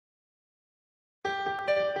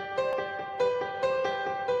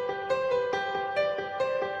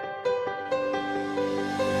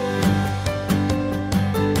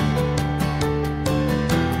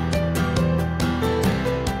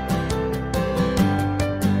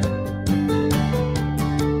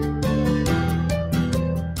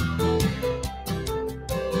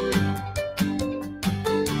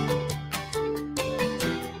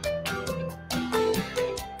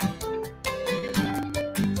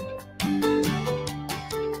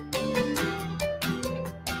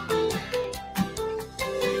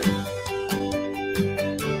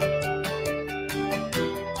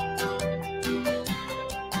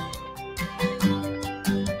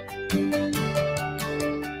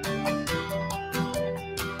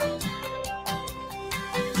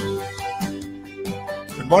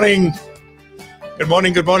morning. Good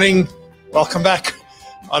morning. Good morning. Welcome back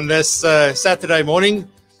on this Saturday morning.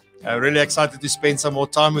 Really excited to spend some more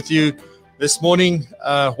time with you this morning.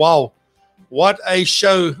 Wow, what a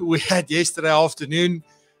show we had yesterday afternoon.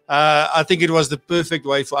 I think it was the perfect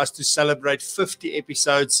way for us to celebrate 50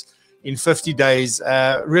 episodes in 50 days.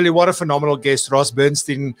 Really, what a phenomenal guest Ross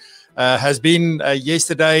Bernstein has been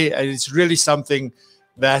yesterday. And it's really something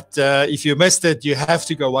that if you missed it, you have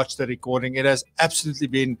to go watch the recording. It has absolutely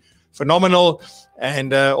been phenomenal.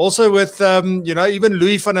 And also with, even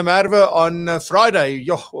Louis van der Merwe on Friday,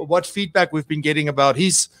 what feedback we've been getting about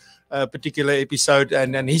his particular episode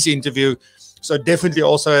and his interview. So definitely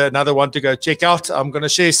also another one to go check out. I'm going to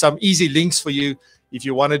share some easy links for you if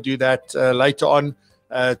you want to do that later on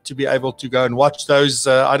to be able to go and watch those.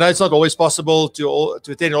 I know it's not always possible to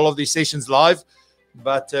attend all of these sessions live,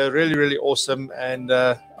 but really, really awesome. And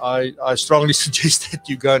I strongly suggest that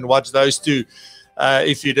you go and watch those too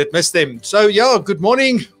if you did miss them. So, good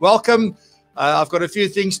morning. Welcome. I've got a few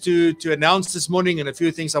things to announce this morning and a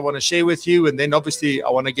few things I want to share with you. And then obviously I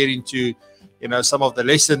want to get into, some of the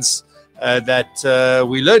lessons that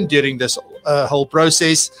we learned during this whole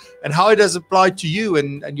process and how it has applied to you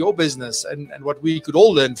and your business and what we could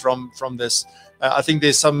all learn from this. I think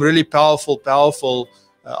there's some really powerful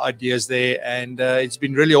ideas there, and it's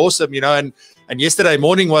been really awesome, and yesterday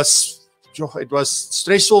morning was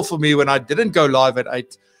stressful for me when I didn't go live at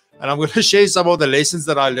 8, and I'm going to share some of the lessons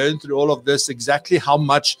that I learned through all of this, exactly how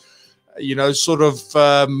much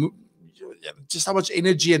just how much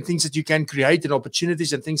energy and things that you can create and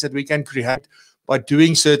opportunities and things that we can create by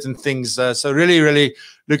doing certain things. So really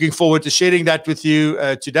looking forward to sharing that with you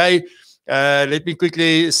today. Let me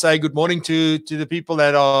quickly say good morning to the people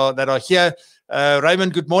that are here.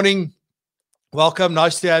 Raymond, good morning. Welcome.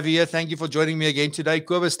 Nice to have you here. Thank you for joining me again today.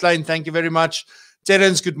 Kobus Klein, thank you very much.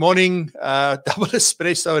 Terence, good morning. Double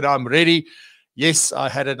espresso and I'm ready. Yes, I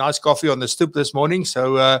had a nice coffee on the stoop this morning.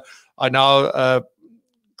 So I now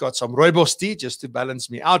got some rooibos tea just to balance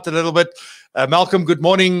me out a little bit. Malcolm, good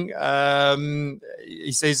morning.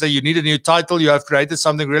 He says that you need a new title. You have created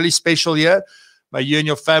something really special here. May you and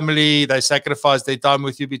your family, they sacrifice their time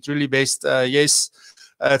with you, be truly best. Yes.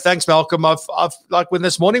 Thanks, Malcolm. I've like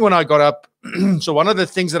this morning when I got up, so one of the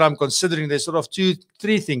things that I'm considering, there's sort of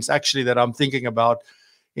 3 things actually that I'm thinking about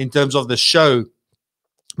in terms of the show,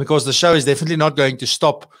 because the show is definitely not going to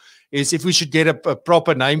stop, is if we should get a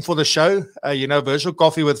proper name for the show. Virtual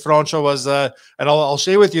Coffee with Francois was, and I'll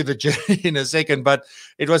share with you the journey in a second, but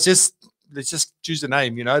it was just, let's just choose a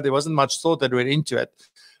name, there wasn't much thought that went into it.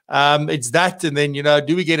 It's that, and then,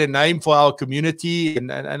 do we get a name for our community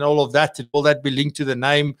and all of that? Will that be linked to the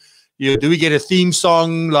name? Do we get a theme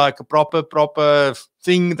song, like a proper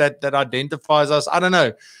thing that identifies us? I don't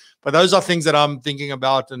know. But those are things that I'm thinking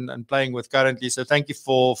about and playing with currently. So thank you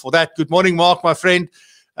for that. Good morning, Mark, my friend.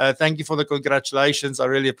 Thank you for the congratulations. I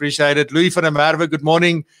really appreciate it. Louis van der Merwe, good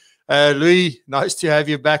morning. Louis, nice to have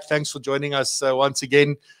you back. Thanks for joining us once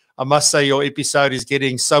again. I must say your episode is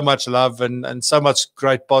getting so much love and so much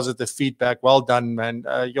great positive feedback. Well done, man.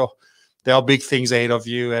 There are big things ahead of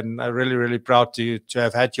you, and I'm really, really proud to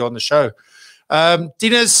have had you on the show.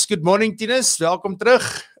 Tinus, good morning, Tinus. Welkom terug.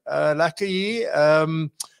 Lekker hier.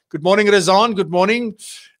 Good morning, Razan. Good morning.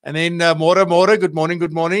 And then Mora, good morning,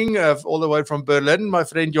 all the way from Berlin. My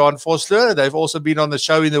friend Johan Vossler, they've also been on the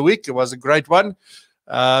show in the week. It was a great one.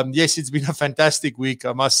 Yes, it's been a fantastic week,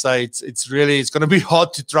 I must say. It's going to be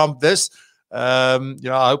hard to trump this. I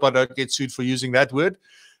hope I don't get sued for using that word.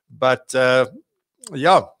 But,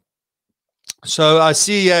 yeah. So I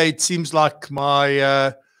see it seems like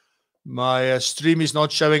my stream is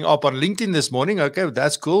not showing up on LinkedIn this morning. Okay,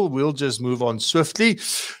 that's cool. We'll just move on swiftly.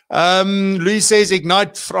 Louis says,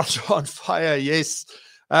 Ignite, Francois on fire. Yes.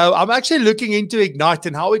 I'm actually looking into Ignite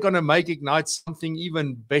and how we're going to make Ignite something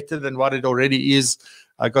even better than what it already is.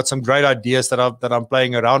 I got some great ideas that I'm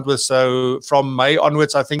playing around with. So from May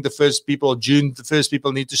onwards, I think June, the first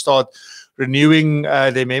people need to start renewing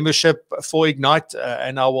their membership for Ignite.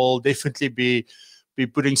 And I will definitely be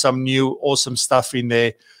putting some new awesome stuff in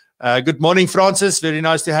there. Good morning, Francis. Very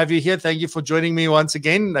nice to have you here. Thank you for joining me once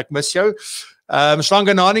again. Like miss you.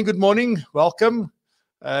 Shlanganani, good morning. Welcome.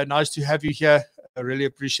 Nice to have you here. I really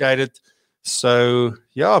appreciate it. So,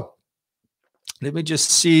 yeah, let me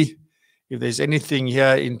just see if there's anything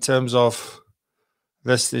here in terms of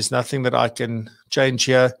this. There's nothing that I can change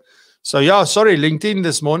here. So, yeah, sorry, LinkedIn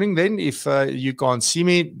this morning then. If you can't see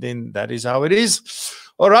me, then that is how it is.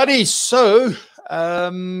 Alrighty, so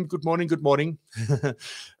good morning.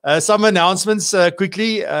 Some announcements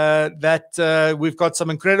quickly that we've got some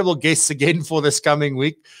incredible guests again for this coming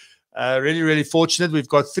week. Really, really fortunate. We've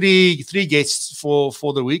got three guests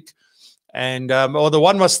for the week. And the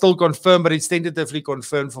one was still confirmed, but it's tentatively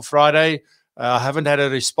confirmed for Friday. I haven't had a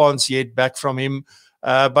response yet back from him.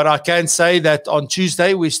 But I can say that on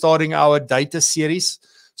Tuesday, we're starting our data series.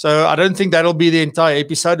 So I don't think that'll be the entire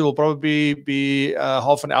episode. It will probably be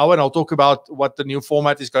half an hour. And I'll talk about what the new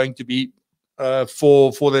format is going to be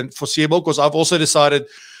for the foreseeable, because I've also decided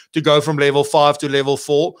to go from level 5 to level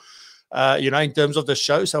 4, in terms of the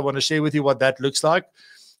show. So I want to share with you what that looks like.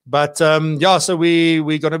 But so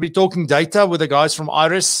we're going to be talking data with the guys from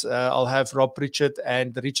Iris. I'll have Rob Pritchard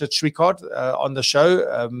and Richard Schwickard on the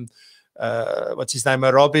show. What's his name?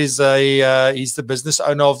 Rob is he's the business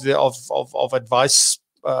owner of advice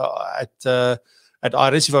at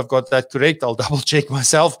Iris. If I've got that correct, I'll double check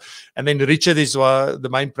myself. And then Richard is the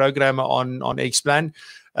main programmer on X-Plan.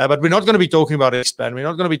 But we're not going to be talking about X-Plan. We're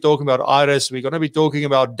not going to be talking about Iris. We're going to be talking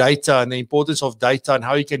about data and the importance of data and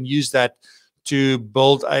how you can use that to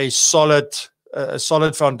build a solid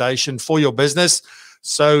foundation for your business.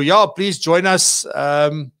 So yeah, please join us.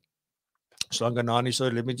 Slanganani, so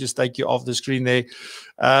let me just take you off the screen there.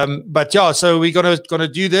 But yeah, so we're gonna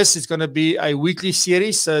do this. It's gonna be a weekly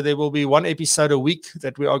series. So there will be one episode a week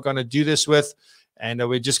that we are gonna do this with. And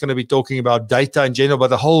we're just going to be talking about data in general,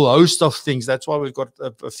 but a whole host of things. That's why we've got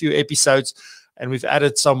a few episodes, and we've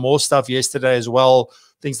added some more stuff yesterday as well,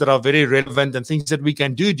 things that are very relevant and things that we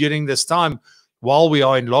can do during this time while we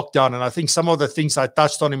are in lockdown. And I think some of the things I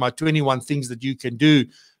touched on in my 21 things that you can do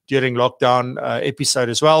during lockdown episode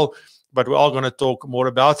as well. But we are going to talk more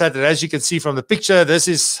about that. And as you can see from the picture, this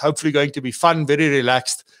is hopefully going to be fun, very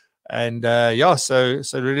relaxed. And so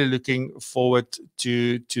really looking forward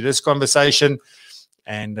to this conversation.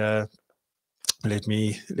 And let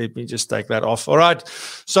me just take that off. All right.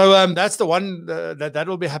 So that's the one that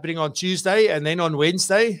will be happening on Tuesday. And then on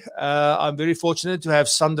Wednesday, I'm very fortunate to have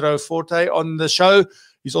Sandro Forte on the show.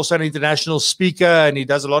 He's also an international speaker, and he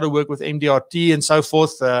does a lot of work with MDRT and so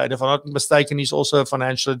forth. And if I'm not mistaken, he's also a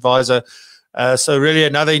financial advisor. So really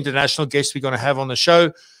another international guest we're going to have on the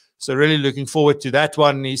show. So really looking forward to that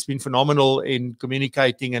one. He's been phenomenal in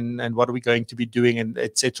communicating and what are we going to be doing and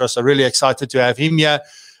etc. So really excited to have him here.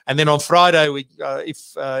 And then on Friday,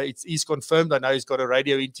 if it's confirmed, I know he's got a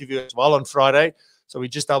radio interview as well on Friday. So we're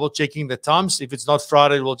just double checking the times. If it's not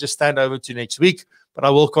Friday, we'll just stand over to next week. But I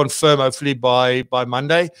will confirm hopefully by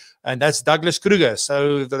Monday. And that's Douglas Kruger.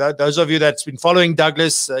 So those of you that's been following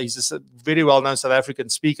Douglas, he's a very well-known South African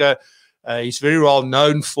speaker. He's very well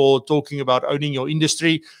known for talking about owning your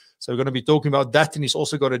industry. So we're going to be talking about that. And he's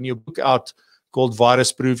also got a new book out called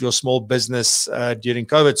Virus Proof Your Small Business During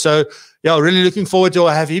COVID. So yeah, really looking forward to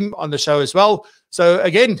have him on the show as well. So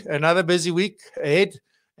again, another busy week ahead,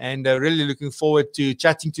 and really looking forward to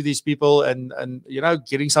chatting to these people and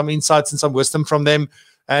getting some insights and some wisdom from them.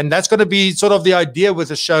 And that's going to be sort of the idea with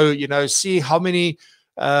the show, see how many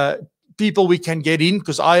people we can get in,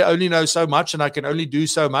 because I only know so much and I can only do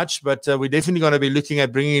so much, but we're definitely going to be looking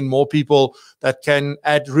at bringing in more people that can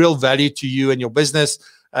add real value to you and your business,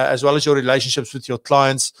 as well as your relationships with your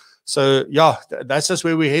clients. So yeah, that's just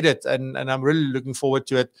where we're headed, and I'm really looking forward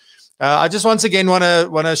to it. I just once again want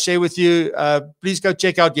to share with you, please go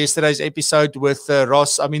check out yesterday's episode with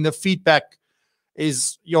Ross. I mean, the feedback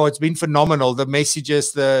is, it's been phenomenal. The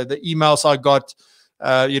messages, the emails I got,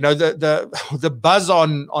 the buzz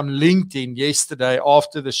on LinkedIn yesterday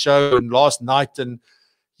after the show and last night, and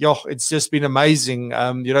it's just been amazing.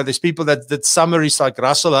 There's people that did summaries, like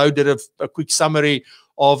Russell Ho did a quick summary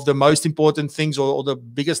of the most important things or the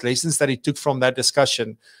biggest lessons that he took from that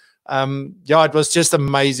discussion. It was just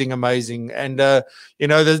amazing. And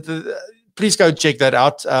please go check that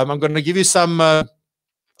out. I'm going to give you some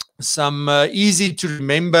easy to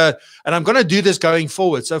remember, and I'm going to do this going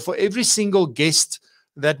forward. So for every single guest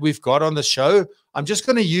that we've got on the show, I'm just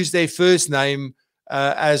going to use their first name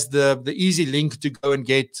as the easy link to go and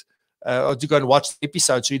get or to go and watch the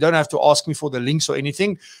episode. So you don't have to ask me for the links or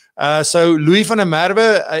anything. So Louis van der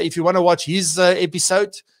Merwe, if you want to watch his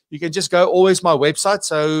episode, you can just go always my website.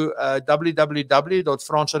 So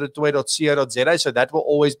www.francodutoit.co.za. So that will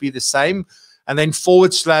always be the same. And then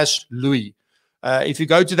 /Louis. If you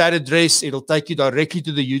go to that address, it'll take you directly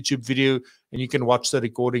to the YouTube video and you can watch the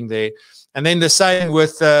recording there. And then the same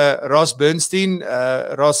with Ross Bernstein.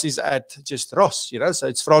 Ross is at just Ross, so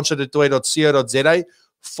it's francodutoit.co.za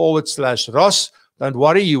 /Ross. Don't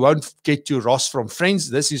worry, you won't get to Ross from Friends.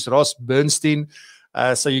 This is Ross Bernstein.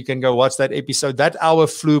 So you can go watch that episode. That hour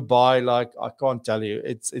flew by like I can't tell you.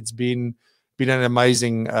 It's been an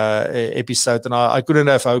amazing episode, and I couldn't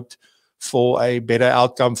have hoped for a better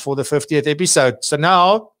outcome for the 50th episode. So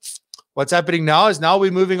now what's happening now is now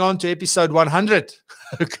we're moving on to episode 100.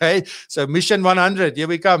 Okay, so mission 100, here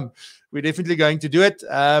we come. We're definitely going to do it,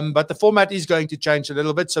 but the format is going to change a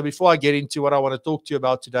little bit. So before I get into what I want to talk to you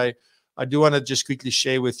about today, I do want to just quickly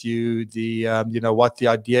share with you the, what the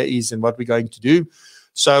idea is and what we're going to do.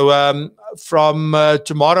 So from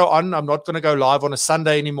tomorrow on, I'm not going to go live on a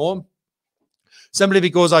Sunday anymore, simply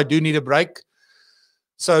because I do need a break.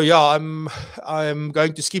 So yeah, I'm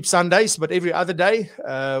going to skip Sundays, but every other day,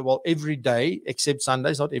 well, every day except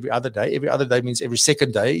Sundays, not every other day. Every other day means every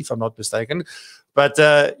second day, if I'm not mistaken. But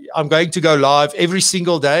I'm going to go live every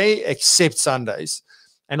single day except Sundays.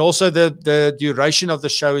 And also the duration of the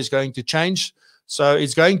show is going to change. So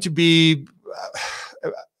it's going to be,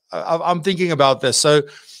 I'm thinking about this. So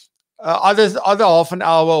either half an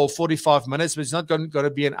hour or 45 minutes, but it's not going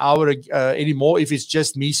to be an hour anymore if it's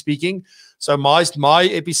just me speaking. So my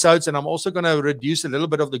episodes, and I'm also going to reduce a little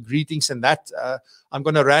bit of the greetings and that. I'm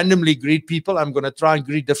going to randomly greet people. I'm going to try and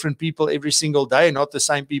greet different people every single day, not the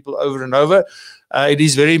same people over and over. It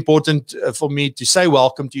is very important for me to say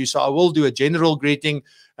welcome to you. So I will do a general greeting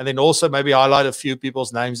and then also maybe highlight a few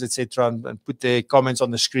people's names, etc., and put their comments on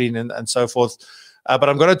the screen and so forth. But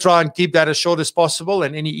I'm going to try and keep that as short as possible,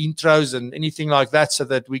 and any intros and anything like that, so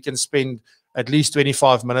that we can spend at least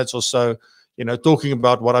 25 minutes or so, talking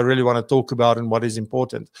about what I really want to talk about and what is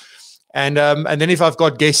important. And then if I've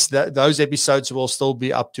got guests, those episodes will still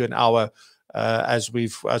be up to an hour, as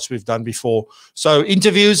we've done before. So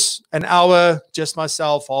interviews, an hour, just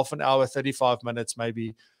myself, half an hour, 35 minutes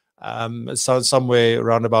maybe, so somewhere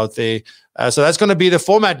around about there. So that's going to be the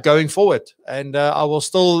format going forward. And I will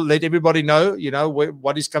still let everybody know,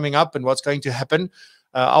 what is coming up and what's going to happen.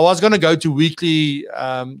 I was going to go to weekly,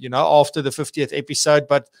 after the 50th episode,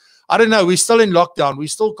 but I don't know. We're still in lockdown. We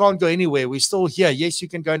still can't go anywhere. We're still here. Yes, you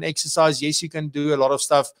can go and exercise. Yes, you can do a lot of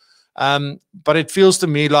stuff. But it feels to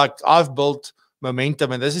me like I've built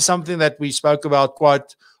momentum. And this is something that we spoke about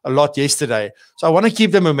quite a lot yesterday. So I want to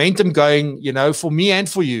keep the momentum going, for me and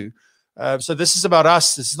for you. So this is about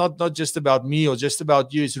us. It's not just about me or just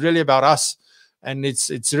about you. It's really about us. And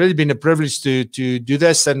it's really been a privilege to do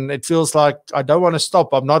this. And it feels like I don't want to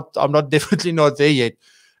stop. I'm definitely not there yet.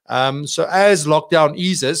 So as lockdown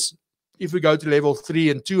eases, if we go to level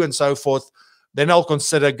 3 and 2 and so forth, then I'll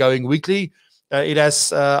consider going weekly. And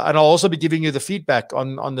I'll also be giving you the feedback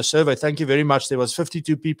on the survey. Thank you very much. There was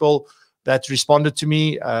 52 people that responded to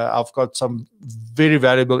me. I've got some very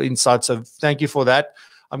valuable insights. So thank you for that.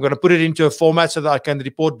 I'm going to put it into a format so that I can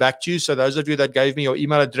report back to you. So those of you that gave me your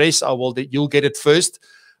email address, you'll get it first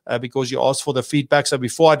because you asked for the feedback. So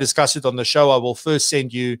before I discuss it on the show, I will first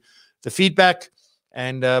send you the feedback.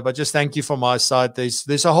 And but just thank you from my side.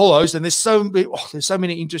 There's a whole host, and there's so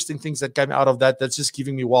many interesting things that came out of that. That's just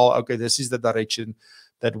giving me, wow, okay, this is the direction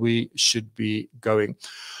that we should be going.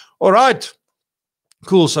 All right,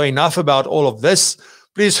 cool. So enough about all of this.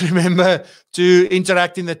 Please remember to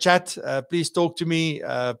interact in the chat. Please talk to me,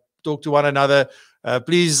 talk to one another.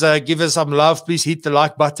 Please give us some love. Please hit the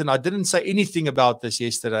like button. I didn't say anything about this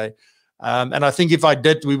yesterday. And I think if I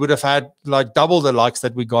did, we would have had like double the likes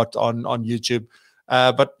that we got on YouTube.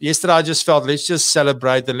 But yesterday I just felt, let's just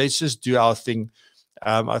celebrate and let's just do our thing.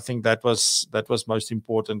 I think that was most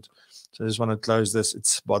important. So I just want to close this.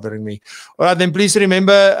 It's bothering me. All right, then please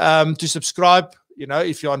remember to subscribe.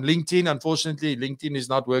 If you're on LinkedIn, unfortunately, LinkedIn is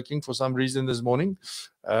not working for some reason this morning.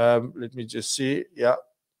 Let me just see. Yeah.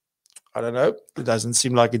 I don't know. It doesn't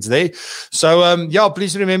seem like it's there. So,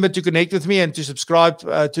 please remember to connect with me and to subscribe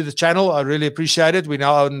to the channel. I really appreciate it. We're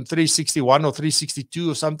now on 361 or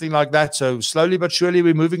 362 or something like that. So slowly but surely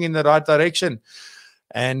we're moving in the right direction.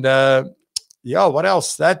 And, what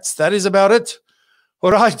else? That is about it.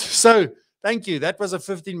 All right. So thank you. That was a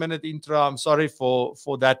 15-minute intro. I'm sorry for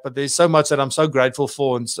that, but there's so much that I'm so grateful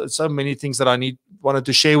for and so many things that I wanted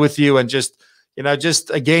to share with you. And just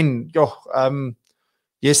again,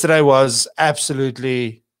 yesterday was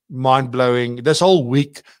absolutely mind-blowing. This whole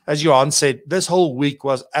week, as Johan said, this whole week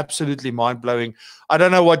was absolutely mind-blowing. I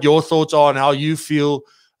don't know what your thoughts are and how you feel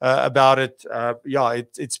about it.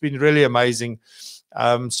 It's been really amazing.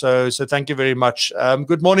 So thank you very much.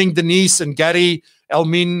 Good morning, Denise and Gary,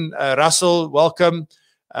 Elmin, Russell, welcome.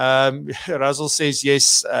 Russell says,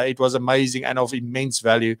 yes, it was amazing and of immense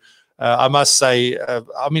value. I must say,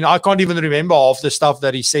 I can't even remember half the stuff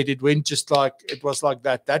that he said. It went just like, it was like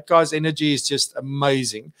that. That guy's energy is just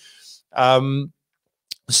amazing.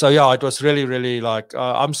 So yeah, it was really, really like,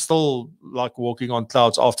 I'm still like walking on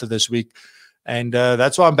clouds after this week. And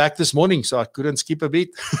that's why I'm back this morning. So I couldn't skip a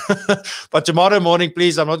beat. But tomorrow morning,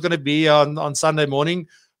 please, I'm not going to be on Sunday morning.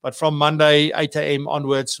 But from Monday, 8 a.m.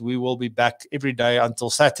 onwards, we will be back every day until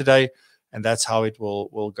Saturday. and that's how it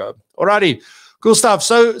will go. Alrighty, cool stuff.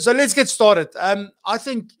 So let's get started. I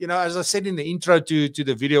think, as I said in the intro to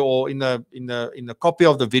the video, or in the copy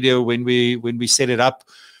of the video when we set it up,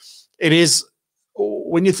 it is,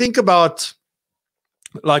 when you think about,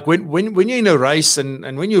 like, when you're in a race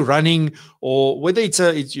and when you're running, or whether it's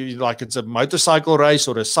a motorcycle race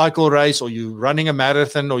or a cycle race, or you're running a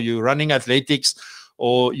marathon, or you're running athletics,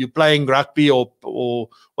 or you're playing rugby, or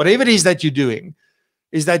whatever it is that you're doing,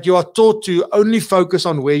 is that you are taught to only focus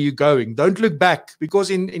on where you're going. Don't look back, because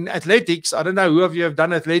in athletics, I don't know who of you have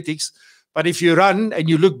done athletics, but if you run and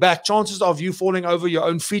you look back, chances of you falling over your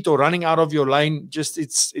own feet or running out of your lane,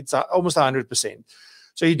 it's almost 100%.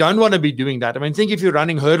 So you don't want to be doing that. I mean, think if you're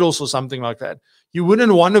running hurdles or something like that, you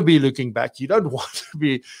wouldn't want to be looking back. You don't want to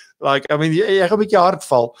be like, I mean, jy gaan 'n bietjie hard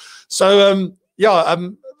val. So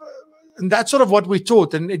and that's sort of what we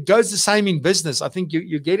taught, and it goes the same in business. I think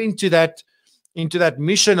you get into that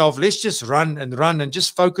mission of, let's just run and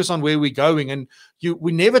just focus on where we're going, and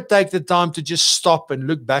we never take the time to just stop and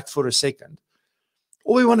look back for a second.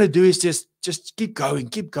 All we want to do is just keep going.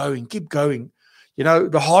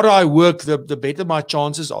 The harder I work, the better my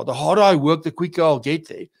chances are. The harder I work, the quicker I'll get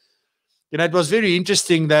there. It was very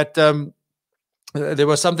interesting that there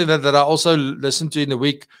was something that I also listened to in the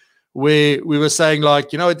week, where we were saying,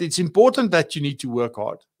 like, it's important that you need to work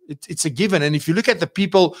hard. It's a given. And if you look at the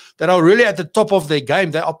people that are really at the top of their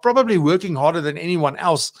game, they are probably working harder than anyone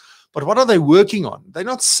else. But what are they working on? They're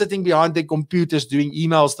not sitting behind their computers doing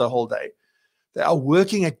emails the whole day. They are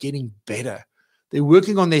working at getting better. They're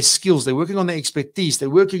working on their skills. They're working on their expertise. They're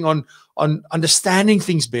working on understanding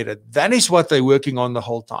things better. That is what they're working on the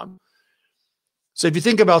whole time. So if you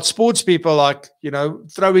think about sports people, like,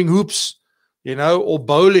 throwing hoops, or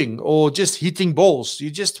bowling, or just hitting balls,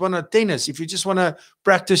 you just want to tennis. If you just want to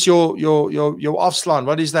practice your offline,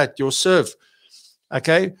 what is that? Your serve.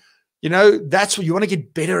 Okay. That's what you want to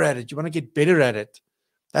get better at it. You want to get better at it.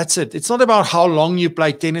 That's it. It's not about how long you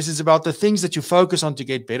play tennis. It's about the things that you focus on to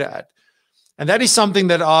get better at. And that is something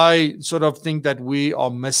that I sort of think that we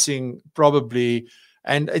are missing, probably.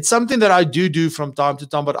 And it's something that I do from time to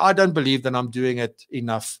time, but I don't believe that I'm doing it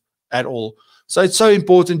enough at all. So it's so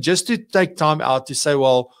important just to take time out to say,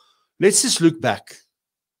 well, let's just look back.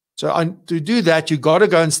 So to do that, you got to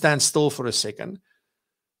go and stand still for a second.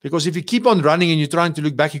 Because if you keep on running and you're trying to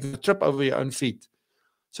look back, you can trip over your own feet.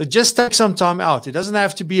 So just take some time out. It doesn't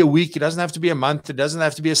have to be a week. It doesn't have to be a month. It doesn't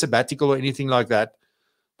have to be a sabbatical or anything like that.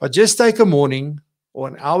 But just take a morning, or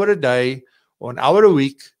an hour a day, or an hour a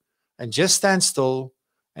week, and just stand still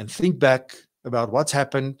and think back about what's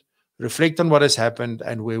happened, reflect on what has happened,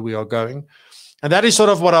 and where we are going. And that is sort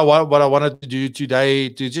of what I wanted to do today,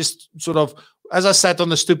 to just sort of, as I sat on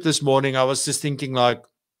the stoop this morning, I was just thinking, like,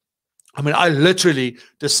 I mean, I literally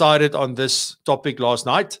decided on this topic last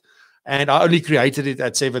night, and I only created it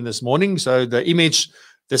at 7 this morning. So the image,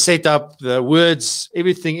 the setup, the words,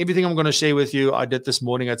 everything I'm going to share with you, I did this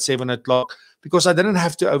morning at 7 o'clock, because I didn't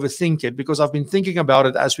have to overthink it, because I've been thinking about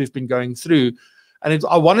it as we've been going through. And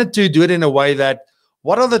I wanted to do it in a way that,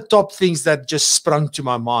 what are the top things that just sprung to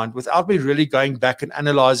my mind without me really going back and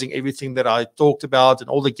analyzing everything that I talked about and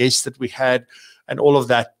all the guests that we had and all of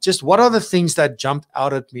that? Just what are the things that jumped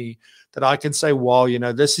out at me that I can say, wow,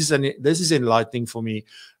 this is enlightening for me.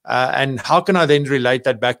 And how can I then relate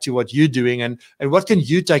that back to what you're doing, and what can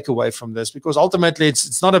you take away from this? Because ultimately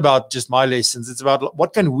it's not about just my lessons. It's about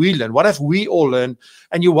what can we learn? What have we all learned?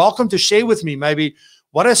 And you're welcome to share with me maybe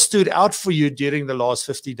what has stood out for you during the last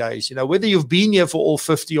 50 days, whether you've been here for all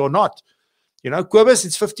 50 or not. Kobus,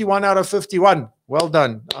 it's 51 out of 51. Well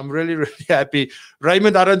done. I'm really, really happy.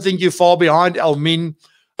 Raymond, I don't think you're far behind. Elmin,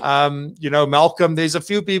 Malcolm, there's a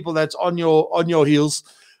few people that's on your heels.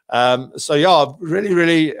 So yeah, really,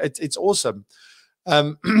 really, it's awesome.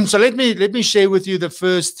 So let me share with you the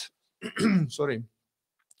first, sorry,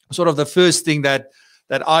 sort of the first thing that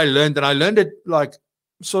I learned, and I learned it like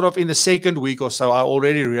sort of in the second week or so. I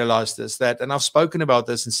already realized and I've spoken about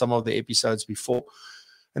this in some of the episodes before,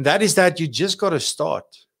 and that is that you just got to start.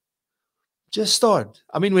 Just start.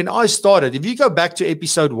 I mean, when I started, if you go back to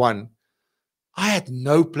episode 1, I had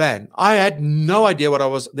no plan. I had no idea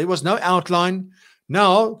there was no outline.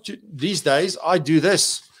 Now, these days, I do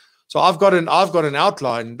this. So I've got an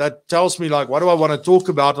outline that tells me, like, what do I want to talk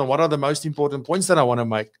about and what are the most important points that I want to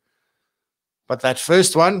make. But that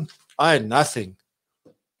first one, I had nothing.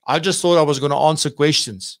 I just thought I was going to answer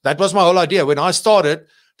questions. That was my whole idea. When I started,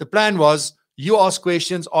 the plan was, you ask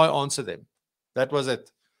questions, I answer them. That was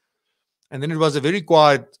it. And then it was a very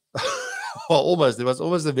quiet, it was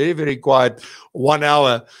almost a very, very quiet 1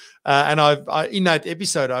 hour. And in that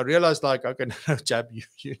episode, I realized, like, okay, no, Jab,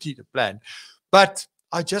 you need a plan. But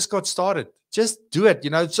I just got started. Just do it.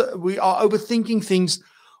 So we are overthinking things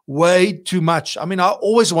way too much. I mean, I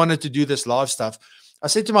always wanted to do this live stuff. I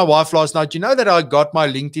said to my wife last night, that I got my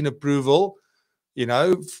LinkedIn approval,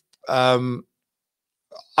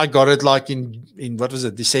 I got it like in what was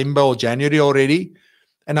it, December or January already.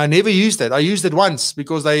 And I never used it. I used it once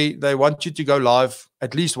because they want you to go live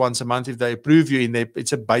at least once a month if they approve you in there.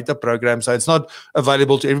 It's a beta program, so it's not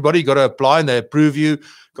available to everybody. You got to apply and they approve you.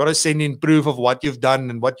 Got to send in proof of what you've done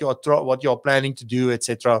and what you're planning to do,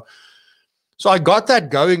 etc. So I got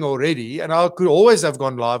that going already, and I could always have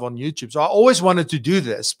gone live on YouTube. So I always wanted to do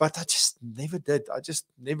this, but I just never did. I just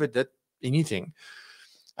never did anything.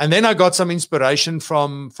 And then I got some inspiration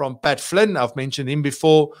from Pat Flynn. I've mentioned him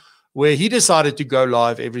before, where he decided to go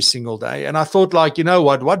live every single day. And I thought, like,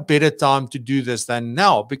 what better time to do this than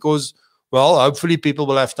now? Because, well, hopefully people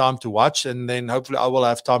will have time to watch, and then hopefully I will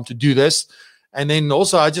have time to do this. And then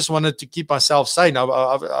also I just wanted to keep myself sane.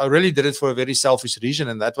 I really did it for a very selfish reason,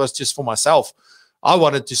 and that was just for myself. I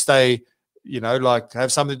wanted to stay, like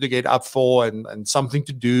have something to get up for and something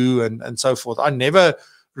to do and so forth. I never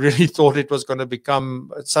really thought it was going to become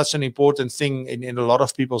such an important thing in a lot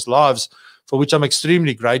of people's lives, for which I'm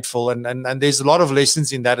extremely grateful. And there's a lot of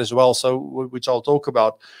lessons in that as well, so which I'll talk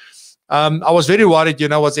about. I was very worried,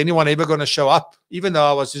 was anyone ever going to show up, even though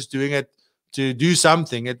I was just doing it to do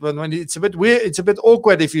something. When it's a bit weird, it's a bit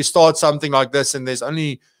awkward if you start something like this and there's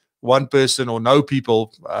only one person or no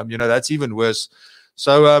people. That's even worse.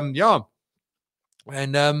 So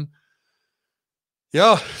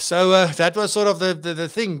so that was sort of the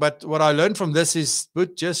thing. But what I learned from this is,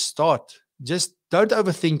 just start. Just don't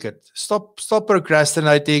overthink it. Stop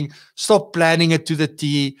procrastinating. Stop planning it to the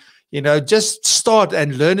T. Just start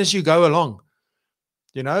and learn as you go along.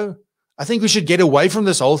 I think we should get away from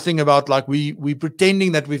this whole thing about like we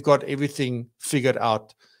pretending that we've got everything figured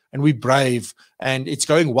out and we're brave and it's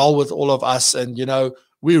going well with all of us and,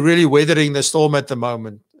 we're really weathering the storm at the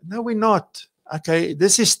moment. No, we're not. Okay,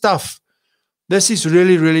 this is tough. This is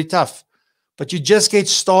really, really tough. But you just get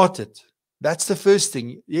started. That's the first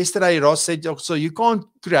thing. Yesterday, Ross said, so you can't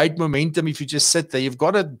create momentum if you just sit there. You've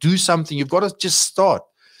got to do something. You've got to just start.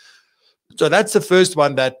 So that's the first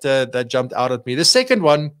one that jumped out at me. The second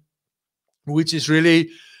one, which is really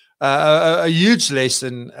a huge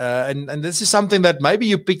lesson, and this is something that maybe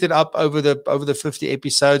you picked it up over the 50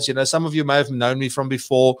 episodes. Some of you may have known me from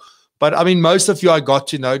before, but I mean, most of you I got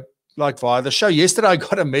to know like via the show. Yesterday, I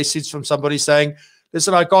got a message from somebody saying,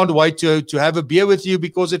 listen, I can't wait to have a beer with you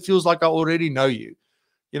because it feels like I already know you.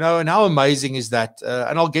 And how amazing is that?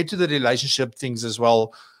 And I'll get to the relationship things as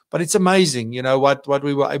well. But it's amazing, what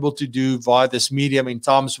we were able to do via this medium in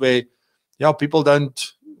times where, people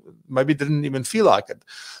maybe didn't even feel like it.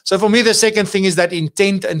 So for me, the second thing is that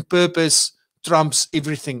intent and purpose trumps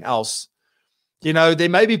everything else. There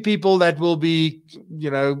may be people that will be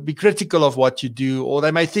critical of what you do, or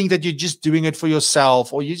they may think that you're just doing it for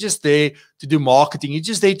yourself, or you're just there to do marketing. You're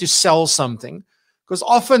just there to sell something. Because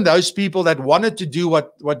often those people that wanted to do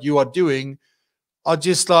what you are doing are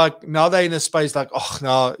just like, now they're in a space like, oh,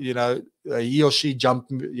 now, he or she jumped,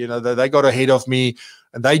 they got ahead of me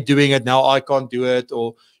and they're doing it. Now I can't do it.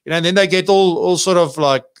 Or, and then they get all sort of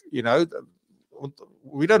like,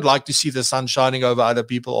 we don't like to see the sun shining over other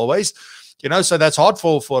people always. So that's hard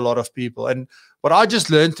for a lot of people. And what I just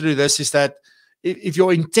learned through this is that if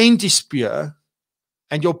your intent is pure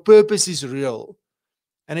and your purpose is real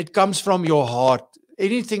and it comes from your heart,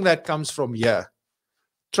 anything that comes from here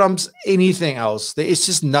trumps anything else. There is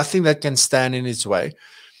just nothing that can stand in its way.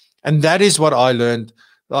 And that is what I learned.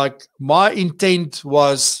 Like, my intent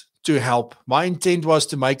was to help. My intent was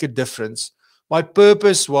to make a difference. My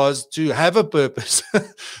purpose was to have a purpose.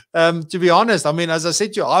 To be honest, I mean, as I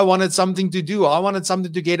said to you, I wanted something to do. I wanted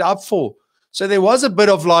something to get up for. So there was a bit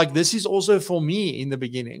of like, this is also for me in the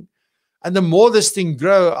beginning. And the more this thing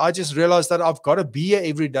grew, I just realized that I've got to be here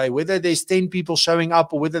every day, whether there's 10 people showing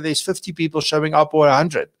up or whether there's 50 people showing up or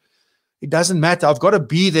 100. It doesn't matter. I've got to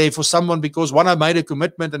be there for someone because, one, I made a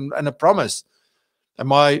commitment and a promise. And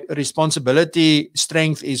my responsibility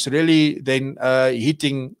strength is really then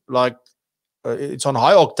hitting like, it's on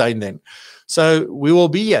high octane then. So we will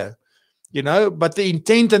be here, but the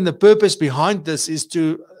intent and the purpose behind this is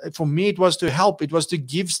for me, it was to help. It was to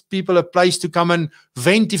give people a place to come and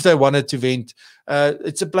vent if they wanted to vent.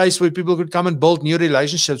 It's a place where people could come and build new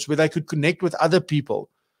relationships, where they could connect with other people,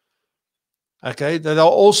 okay, that are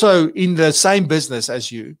also in the same business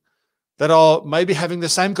as you, that are maybe having the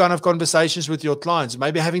same kind of conversations with your clients,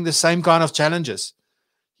 maybe having the same kind of challenges,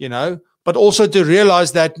 but also to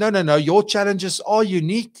realize that, no, your challenges are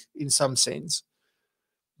unique in some sense.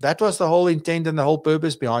 That was the whole intent and the whole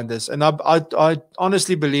purpose behind this. And I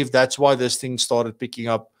honestly believe that's why this thing started picking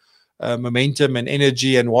up momentum and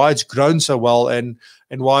energy, and why it's grown so well, and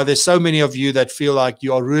why there's so many of you that feel like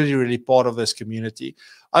you are really, really part of this community.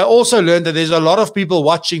 I also learned that there's a lot of people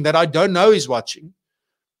watching that I don't know is watching.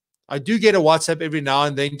 I do get a WhatsApp every now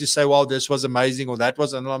and then to say, well, this was amazing, or that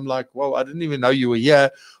was, and I'm like, whoa, I didn't even know you were here.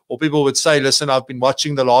 Or people would say, listen, I've been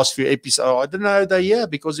watching the last few episodes. Oh, I didn't know they're here,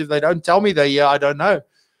 because if they don't tell me they're here, I don't know.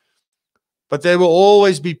 But there will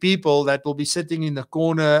always be people that will be sitting in the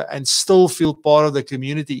corner and still feel part of the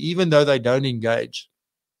community, even though they don't engage.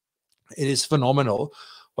 It is phenomenal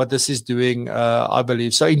what this is doing, I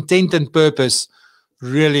believe. So intent and purpose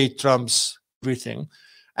really trumps everything.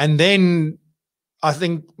 And then I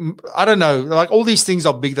think, I don't know, like all these things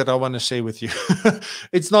are big that I want to share with you.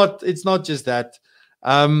 It's not just that.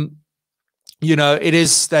 You know, it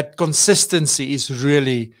is that consistency is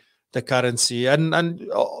really the currency. And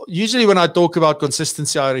usually when I talk about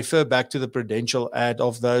consistency, I refer back to the Prudential ad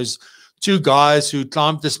of those two guys who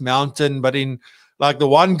climbed this mountain, but in like the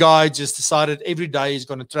one guy just decided every day he's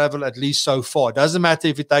going to travel at least so far. It doesn't matter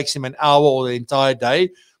if it takes him an hour or the entire day,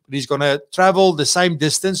 but he's going to travel the same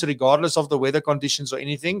distance regardless of the weather conditions or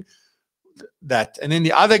anything. That. And then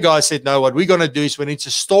the other guy said, no, what we're going to do is when it's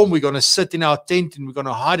a storm, we're going to sit in our tent and we're going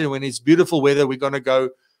to hide it. When it's beautiful weather, we're going to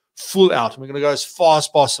go full out. We're going to go as far as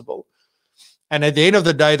possible. And at the end of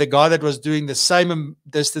the day, the guy that was doing the same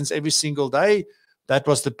distance every single day, that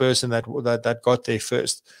was the person that got there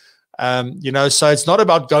first. You know, so it's not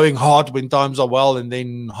about going hard when times are well and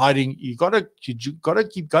then hiding. You gotta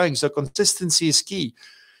keep going. So consistency is key.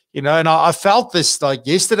 You know, and I felt this like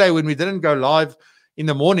yesterday when we didn't go live in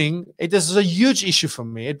the morning. It is a huge issue for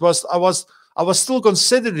me. I was still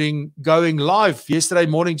considering going live yesterday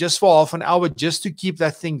morning just for half an hour just to keep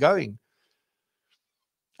that thing going.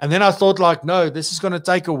 And then I thought, like, no, this is going to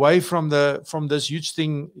take away from this huge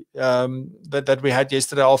thing that we had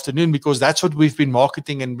yesterday afternoon, because that's what we've been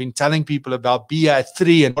marketing and been telling people about. Be at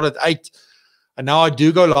 3 and not at 8. And now I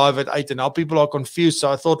do go live at 8, and now people are confused.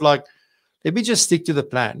 So I thought, like, let me just stick to the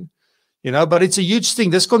plan, you know. But it's a huge thing.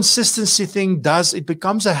 This consistency thing it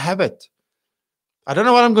becomes a habit. I don't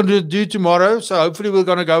know what I'm going to do tomorrow. So hopefully we're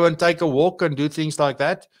going to go and take a walk and do things like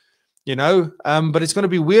that. You know, but it's going to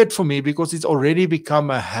be weird for me because it's already become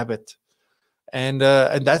a habit. And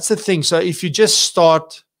that's the thing. So if you just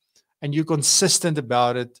start and you're consistent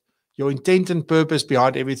about it, your intent and purpose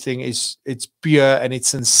behind everything it's pure and it's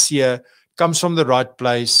sincere, comes from the right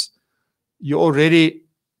place, you're already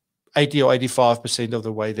 80 or 85% of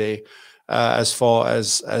the way there, as far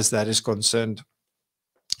as that is concerned.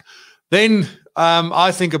 Then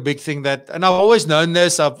I think a big thing that, and I've always known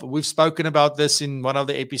this, we've spoken about this in one of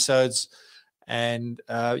the episodes, and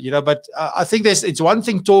you know, but I think it's one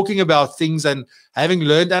thing talking about things and having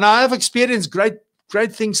learned, and I have experienced great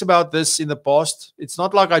things about this in the past. It's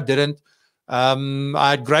not like I didn't.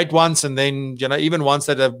 I had great ones, and then, you know, even ones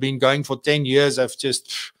that have been going for 10 years, I've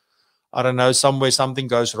just, I don't know, somewhere something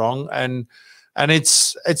goes wrong, and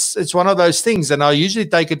it's one of those things, and I usually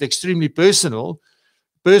take it extremely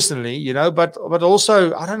personally, you know, but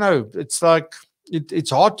also, I don't know, it's like,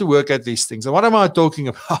 it's hard to work at these things. And what am I talking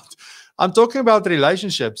about? I'm talking about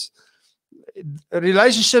relationships.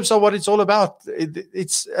 Relationships are what it's all about.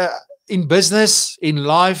 It's in business, in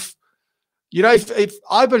life. You know, if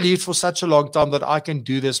I believed for such a long time that I can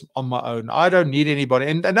do this on my own, I don't need anybody.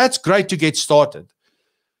 And that's great to get started.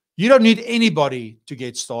 You don't need anybody to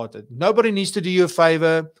get started. Nobody needs to do you a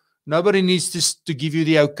favor. Nobody needs to give you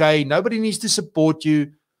the okay. Nobody needs to support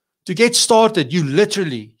you. To get started, you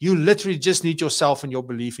literally just need yourself and your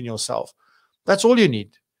belief in yourself. That's all you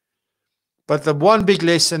need. But the one big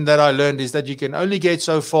lesson that I learned is that you can only get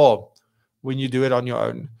so far when you do it on your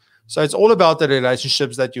own. So it's all about the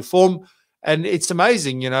relationships that you form. And it's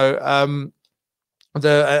amazing, you know, and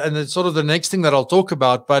it's sort of the next thing that I'll talk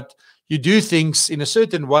about, but you do things in a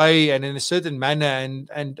certain way and in a certain manner,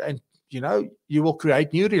 and you know, you will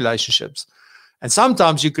create new relationships. And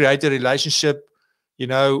sometimes you create a relationship, you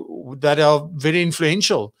know, that are very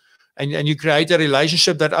influential. And you create a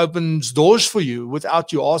relationship that opens doors for you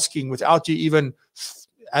without you asking, without you even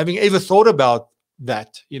having ever thought about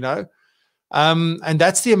that, you know. And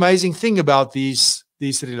that's the amazing thing about these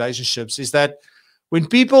relationships, is that when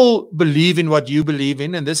people believe in what you believe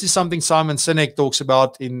in, and this is something Simon Sinek talks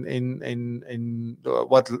about in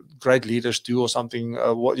what great leaders do, or something,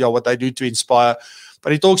 what they do to inspire.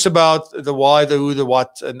 But he talks about the why, the who, the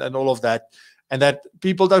what, and all of that. And that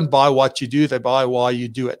people don't buy what you do, they buy why you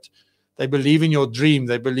do it. They believe in your dream,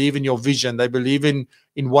 they believe in your vision, they believe in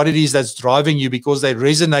what it is that's driving you, because they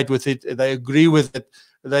resonate with it, they agree with it,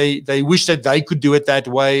 they wish that they could do it that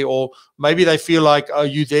way, or maybe they feel like, oh,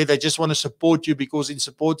 you there, they just want to support you because in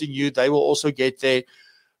supporting you, they will also get there.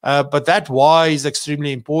 But that why is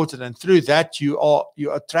extremely important, and through that you're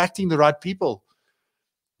attracting the right people.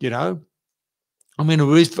 I mean,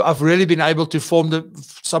 I've really been able to form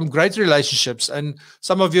some great relationships, and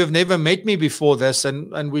some of you have never met me before this,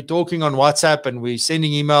 and we're talking on WhatsApp, and we're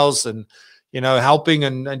sending emails, and helping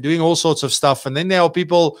and doing all sorts of stuff. And then there are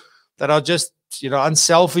people that are just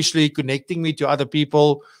unselfishly connecting me to other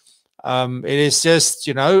people. It is just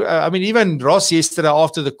I mean, even Ross yesterday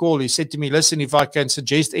after the call, he said to me, listen, if I can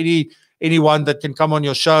suggest anyone that can come on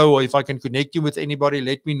your show, or if I can connect you with anybody,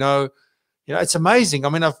 let me know. It's amazing. I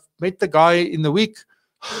mean, I've met the guy in the week.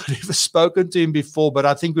 I've never spoken to him before, but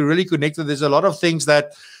I think we're really connected. There's a lot of things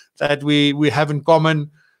that we have in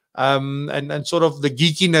common, and sort of the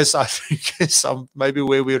geekiness, I think, is maybe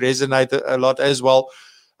where we resonate a lot as well.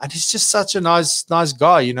 And he's just such a nice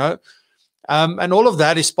guy, and all of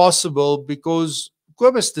that is possible because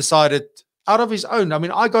Kobus decided out of his own. I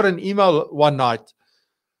mean, I got an email one night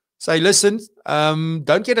say, listen,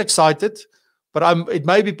 don't get excited, but it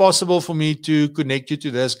may be possible for me to connect you to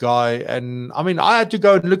this guy. And I mean, I had to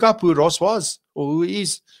go and look up who Ross was, or who he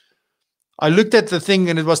is. I looked at the thing,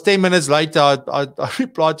 and it was 10 minutes later. I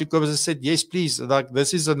replied to Kobus and said, yes, please. Like,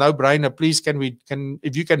 this is a no-brainer. Please,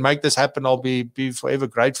 if you can make this happen, I'll be forever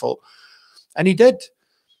grateful. And he did.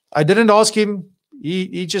 I didn't ask him.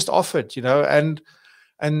 He just offered, and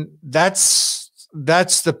that's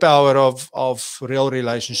the power of real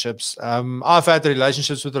relationships. I've had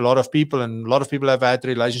relationships with a lot of people, and a lot of people have had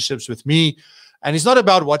relationships with me. And it's not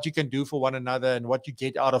about what you can do for one another and what you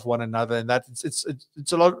get out of one another, and that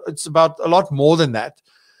it's about a lot more than that,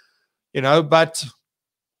 But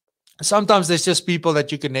sometimes there's just people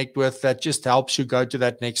that you connect with that just helps you go to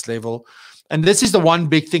that next level. And this is the one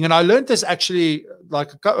big thing. And I learned this actually like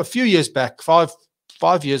a few years back, five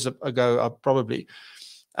years ago, probably.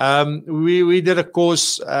 We did a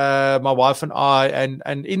course, my wife and I,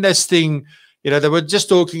 and in this thing, they were just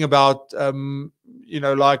talking about,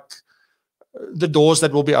 like the doors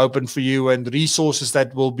that will be open for you and resources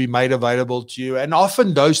that will be made available to you. And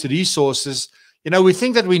often those resources, we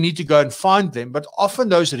think that we need to go and find them, but often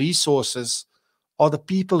those resources are the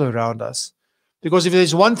people around us. Because if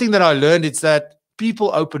there's one thing that I learned, it's that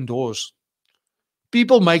people open doors.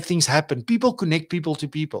 People make things happen. People connect people to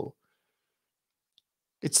people.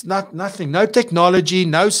 It's nothing. No technology,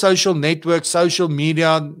 no social network, social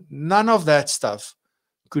media, none of that stuff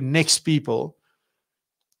connects people.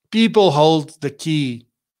 People hold the key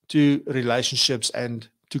to relationships and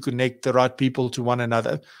to connect the right people to one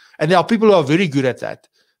another. And there are people who are very good at that.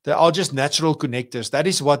 They are just natural connectors. That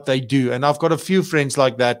is what they do. And I've got a few friends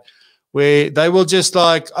like that, where they will just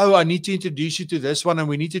like, oh, I need to introduce you to this one, and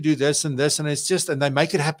we need to do this and this, and it's just, and they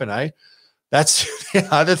make it happen, eh? That's the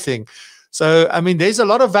other thing. So, I mean, there's a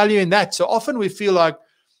lot of value in that. So often we feel like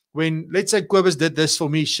when, let's say Kobus did this for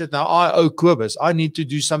me, shit, now I owe Kobus. I need to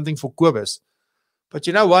do something for Kobus. But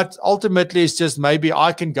you know what? Ultimately, it's just maybe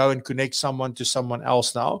I can go and connect someone to someone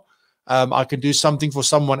else now. I can do something for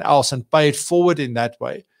someone else and pay it forward in that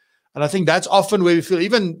way. And I think that's often where we feel,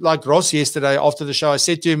 even like Ross yesterday after the show, I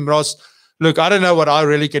said to him, Ross, look, I don't know what I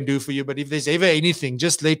really can do for you, but if there's ever anything,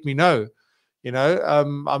 just let me know.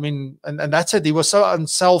 I mean, and that's it. He was so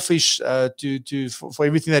unselfish for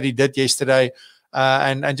everything that he did yesterday,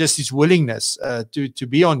 and just his willingness to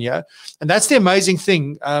be on here. And that's the amazing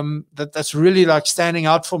thing that's really like standing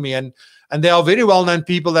out for me. And there are very well-known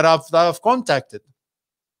people that I've contacted,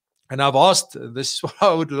 and I've asked, this is what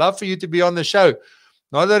I would love for you to be on the show.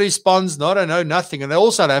 Not a response, not a no, nothing. And they're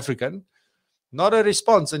all South African. Not a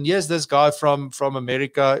response. And yes, this guy from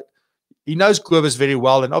America, he knows Kobus very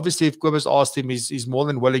well. And obviously, if Kobus asked him, he's more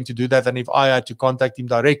than willing to do that than if I had to contact him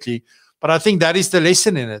directly. But I think that is the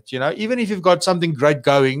lesson in it. Even if you've got something great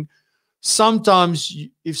going, sometimes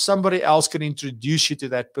if somebody else can introduce you to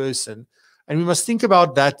that person, and we must think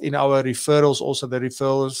about that in our referrals, also the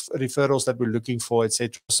referrals that we're looking for,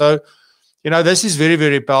 etc. So, this is very,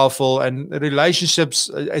 very powerful. And relationships,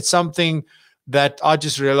 it's something that I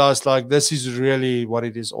just realized, like, this is really what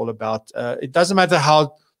it is all about. It doesn't matter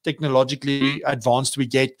how technologically advanced we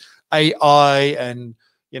get, AI and,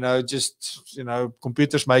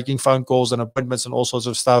 computers making phone calls and appointments and all sorts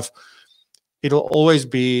of stuff. It'll always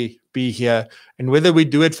be here. And whether we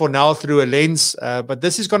do it for now through a lens, but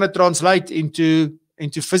this is going to translate into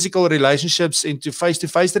physical relationships, into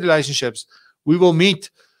face-to-face relationships. We will meet.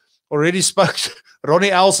 Already spoke to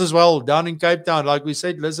Ronnie Els as well down in Cape Town. Like we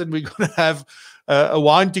said, listen, we're going to have a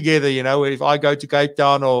wine together, if I go to Cape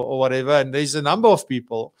Town or whatever. And there's a number of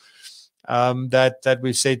people. that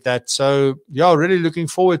we've said that. So yeah, really looking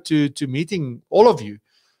forward to meeting all of you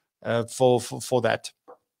for that.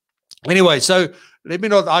 Anyway, so let me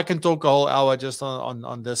not, I can talk a whole hour just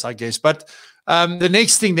on this, I guess. But the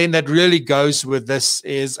next thing then that really goes with this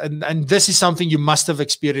is, and this is something you must have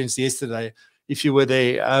experienced yesterday if you were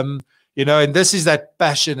there, you know, and this is that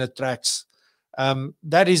passion attracts.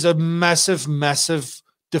 That is a massive, massive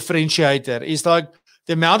differentiator. It's like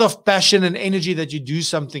the amount of passion and energy that you do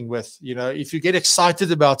something with. You know, if you get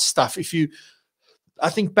excited about stuff, I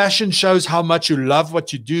think passion shows how much you love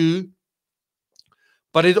what you do,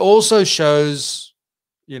 but it also shows,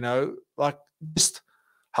 you know, like just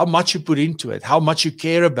how much you put into it, how much you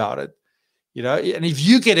care about it, you know. And if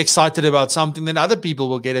you get excited about something, then other people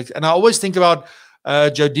will get it. And I always think about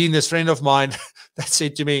Jodine, this friend of mine, that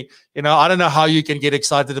said to me, you know, I don't know how you can get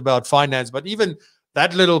excited about finance, but even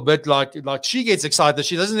that little bit, like she gets excited.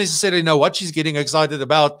 She doesn't necessarily know what she's getting excited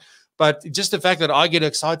about, but just the fact that I get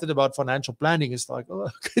excited about financial planning is like, oh,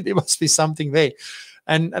 there must be something there.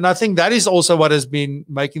 And I think that is also what has been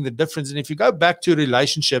making the difference. And if you go back to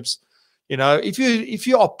relationships, you know, if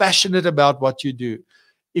you are passionate about what you do,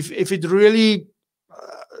 if it really,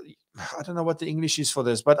 I don't know what the English is for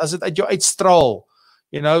this, but as it uitstraal,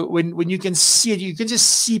 you know, when you can see it, you can just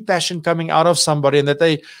see passion coming out of somebody, and that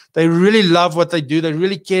they really love what they do, they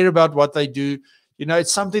really care about what they do. You know,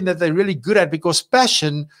 it's something that they're really good at, because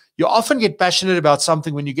passion, you often get passionate about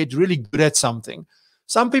something when you get really good at something.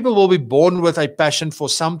 Some people will be born with a passion for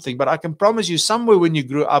something, but I can promise you, somewhere when you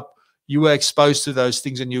grew up, you were exposed to those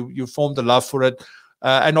things and you formed a love for it.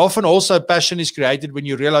 And often also passion is created when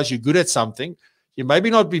you realize you're good at something. You maybe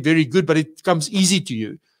not be very good, but it comes easy to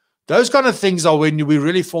you. Those kind of things are when we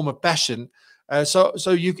really form a passion. So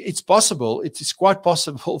it's possible. It is quite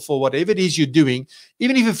possible for whatever it is you're doing,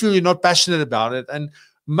 even if you feel you're not passionate about it. And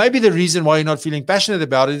maybe the reason why you're not feeling passionate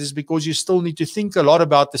about it is because you still need to think a lot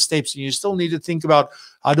about the steps, and you still need to think about,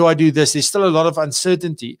 how do I do this? There's still a lot of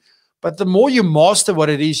uncertainty. But the more you master what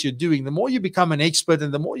it is you're doing, the more you become an expert,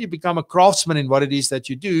 and the more you become a craftsman in what it is that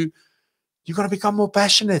you do, you're going to become more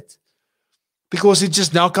passionate, because it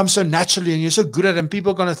just now comes so naturally and you're so good at it, and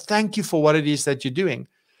people are going to thank you for what it is that you're doing.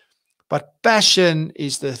 But passion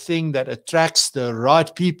is the thing that attracts the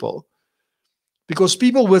right people. Because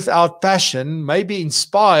people without passion may be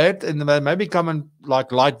inspired, and they may become and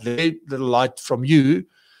like light their little light from you,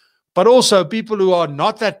 but also people who are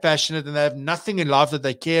not that passionate and they have nothing in life that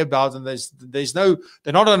they care about, and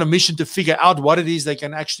they're not on a mission to figure out what it is they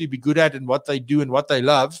can actually be good at and what they do and what they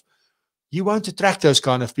love. You won't attract those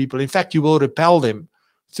kind of people. In fact, you will repel them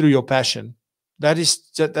through your passion. That's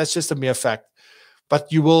just a mere fact. But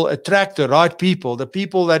you will attract the right people, the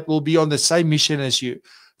people that will be on the same mission as you,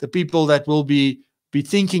 the people that will be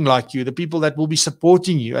thinking like you, the people that will be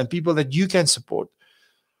supporting you, and people that you can support.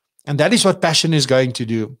 And that is what passion is going to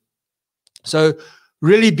do. So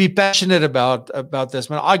really be passionate about this,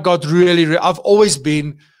 man. I've always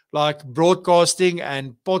been like broadcasting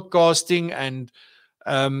and podcasting, and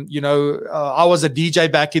I was a DJ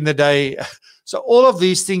back in the day. So all of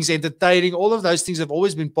these things, entertaining, all of those things have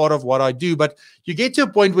always been part of what I do. But you get to a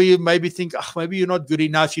point where you maybe think, maybe you're not good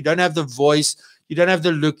enough. You don't have the voice. You don't have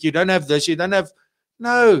the look. You don't have this. You don't have.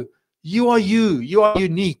 No, you are you. You are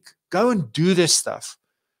unique. Go and do this stuff.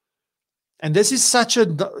 And this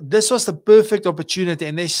was the perfect opportunity.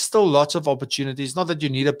 And there's still lots of opportunities. Not that you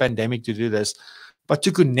need a pandemic to do this, but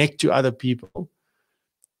to connect to other people.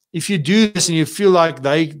 If you do this and you feel like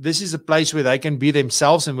this is a place where they can be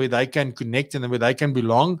themselves and where they can connect and where they can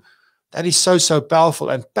belong, that is so, so powerful.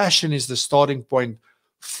 And passion is the starting point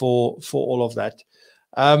for all of that.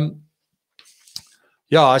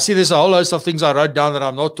 Yeah, I see there's a whole host of things I wrote down that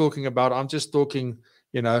I'm not talking about. I'm just talking,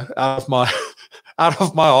 out of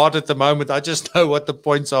my heart at the moment. I just know what the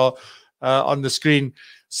points are on the screen.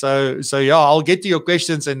 So yeah, I'll get to your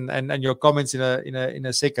questions and your comments in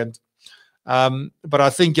a second. But I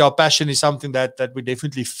think your passion is something that we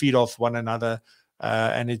definitely feed off one another.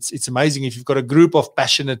 And it's amazing if you've got a group of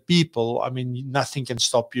passionate people. I mean, nothing can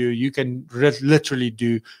stop you. You can literally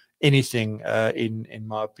do anything, in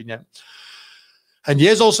my opinion. And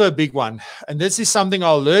here's also a big one. And this is something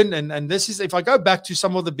I'll learn. And this is, if I go back to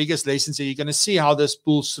some of the biggest lessons here, you're going to see how this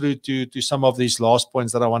pulls through to some of these last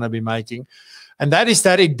points that I want to be making. And that is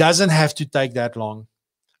that it doesn't have to take that long.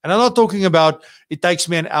 And I'm not talking about it takes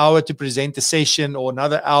me an hour to present a session, or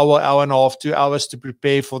another hour, hour and a half, 2 hours to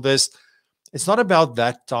prepare for this. It's not about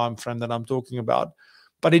that time frame that I'm talking about.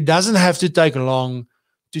 But it doesn't have to take long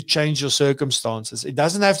to change your circumstances. It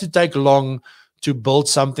doesn't have to take long to build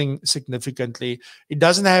something significantly. It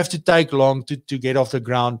doesn't have to take long to get off the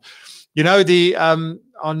ground. On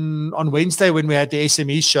Wednesday when we had the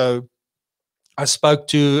SME show, I spoke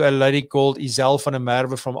to a lady called Isel van der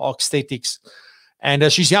Merwe from Aesthetics.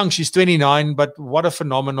 And she's young, she's 29, but what a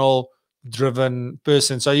phenomenal driven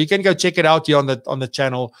person. So you can go check it out here on the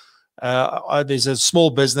channel. There's a small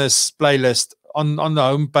business playlist on the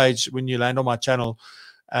homepage when you land on my channel.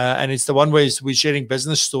 And it's the one where we're sharing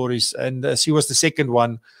business stories. And she was the second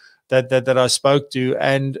one that I spoke to.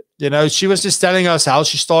 And, you know, she was just telling us how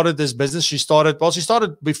she started this business. She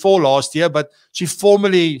started before last year, but she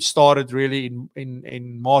formally started really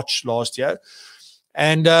in March last year.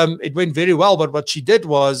 And it went very well. But what she did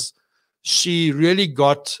was she really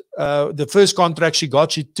got the first contract she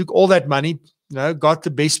got. She took all that money, you know, got the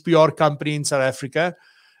best PR company in South Africa.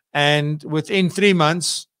 And within 3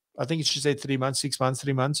 months, I think she said 3 months, 6 months,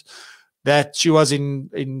 3 months, that she was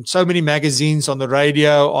in so many magazines, on the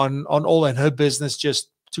radio, on all, and her business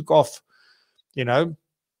just took off, you know.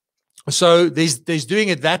 So there's doing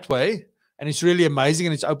it that way. And it's really amazing.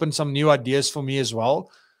 And it's opened some new ideas for me as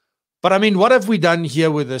well. But I mean, what have we done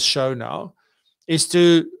here with this show now is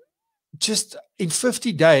to just in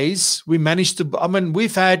 50 days, we managed to, I mean,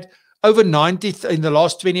 we've had over 90 in the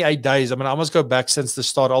last 28 days. I mean, I must go back since the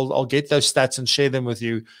start. I'll get those stats and share them with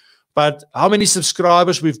you. But how many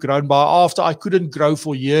subscribers we've grown by after I couldn't grow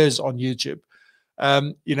for years on YouTube.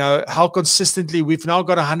 You know, how consistently we've now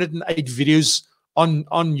got 108 videos on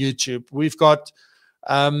YouTube. We've got,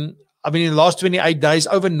 I mean, in the last 28 days,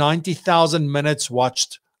 over 90,000 minutes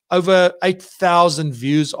watched. Over 8,000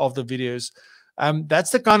 views of the videos.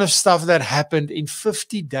 That's the kind of stuff that happened in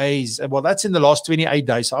 50 days. Well, that's in the last 28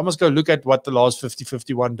 days. So I must go look at what the last 50,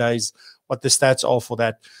 51 days, what the stats are for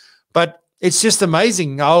that. But it's just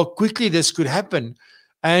amazing how quickly this could happen.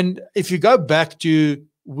 And if you go back to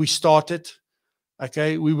we started,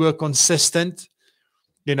 okay, we were consistent.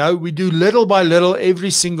 You know, we do little by little every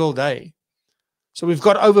single day. So we've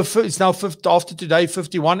got over, it's now after today,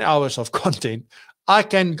 51 hours of content. I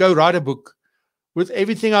can go write a book with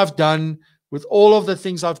everything I've done, with all of the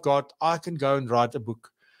things I've got. I can go and write a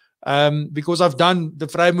book because I've done, the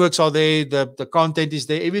frameworks are there, the content is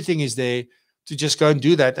there, everything is there to just go and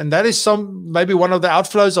do that. And that is maybe one of the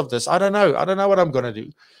outflows of this. I don't know what I'm going to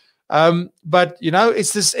do. But, you know,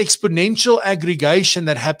 it's this exponential aggregation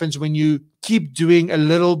that happens when you keep doing a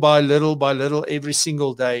little by little by little every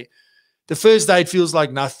single day. The first day, it feels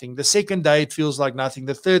like nothing. The second day, it feels like nothing.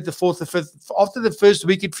 The third, the fourth, the fifth. After the first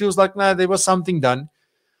week, it feels like, no, there was something done.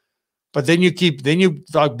 But then you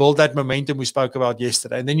like build that momentum we spoke about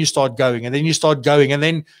yesterday. And then you start going, and then you start going. And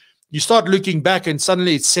then you start looking back, and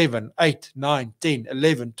suddenly it's 7, 8, 9, 10,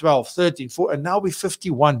 11, 12, 13, 14. And now we're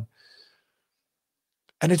 51.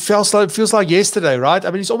 And it feels like yesterday, right?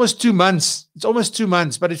 I mean, it's almost 2 months. It's almost 2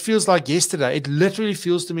 months, but it feels like yesterday. It literally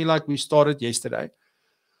feels to me like we started yesterday.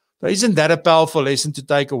 But isn't that a powerful lesson to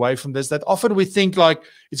take away from this? That often we think like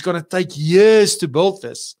it's going to take years to build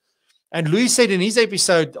this. And Louis said in his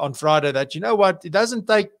episode on Friday that, you know what, it doesn't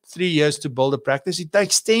take 3 years to build a practice. It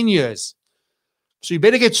takes 10 years. So you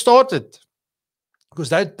better get started because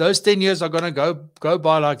those 10 years are going to go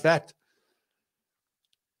by like that.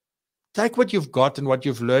 Take what you've got and what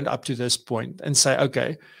you've learned up to this point and say,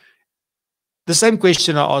 okay, the same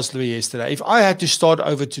question I asked Louis yesterday. If I had to start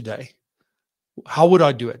over today, how would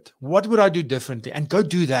I do it? What would I do differently? And go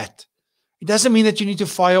do that. It doesn't mean that you need to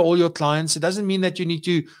fire all your clients. It doesn't mean that you need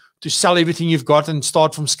to sell everything you've got and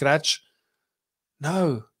start from scratch.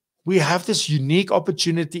 No, we have this unique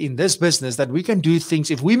opportunity in this business that we can do things.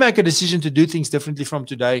 If we make a decision to do things differently from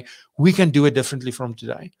today, we can do it differently from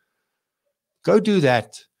today. Go do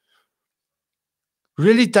that.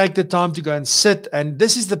 Really take the time to go and sit. And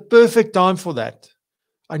this is the perfect time for that.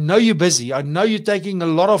 I know you're busy. I know you're taking a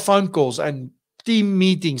lot of phone calls and team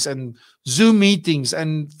meetings and Zoom meetings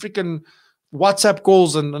and freaking WhatsApp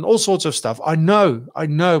calls and all sorts of stuff. I know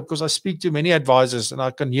because I speak to many advisors and I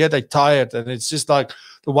can hear they're tired and it's just like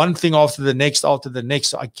the one thing after the next.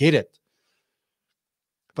 So I get it.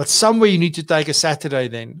 But somewhere you need to take a Saturday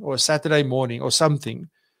then or a Saturday morning or something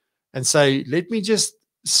and say, let me just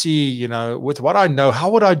see, you know, with what I know, how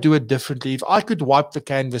would I do it differently? If I could wipe the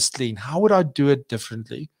canvas clean, how would I do it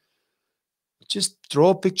differently? Just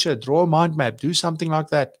draw a picture, draw a mind map, do something like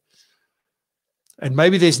that. And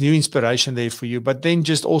maybe there's new inspiration there for you, but then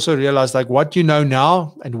just also realize like what you know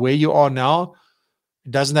now and where you are now,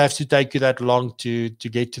 it doesn't have to take you that long to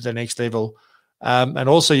get to the next level. And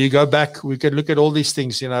also you go back, we can look at all these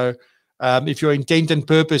things, you know, if you're intent and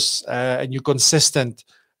purpose and you're consistent,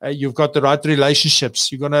 you've got the right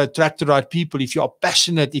relationships, you're going to attract the right people. If you are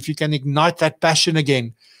passionate, if you can ignite that passion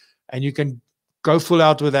again and you can go full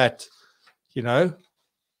out with that, you know,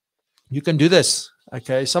 you can do this.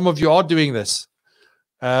 Okay. Some of you are doing this.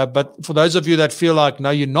 But for those of you that feel like, no,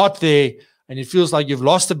 you're not there and it feels like you've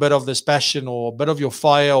lost a bit of this passion or a bit of your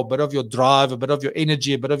fire or a bit of your drive, a bit of your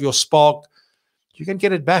energy, a bit of your spark, you can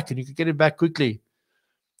get it back, and you can get it back quickly.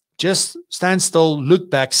 Just stand still,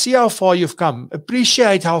 look back, see how far you've come,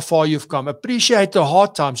 appreciate how far you've come, appreciate the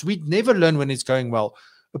hard times. We never learn when it's going well.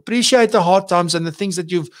 Appreciate the hard times and the things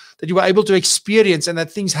that you were able to experience and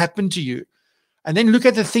that things happen to you. And then look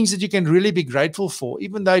at the things that you can really be grateful for,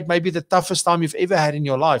 even though it may be the toughest time you've ever had in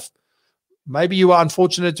your life. Maybe you are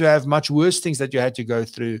unfortunate to have much worse things that you had to go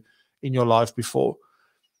through in your life before.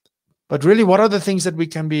 But really, what are the things that we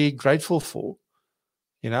can be grateful for?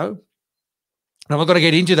 You know? I'm not going to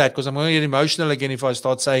get into that because I'm going to get emotional again if I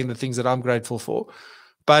start saying the things that I'm grateful for.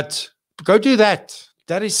 But go do that.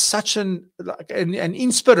 That is such an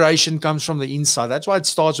inspiration comes from the inside. That's why it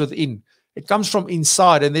starts within. It comes from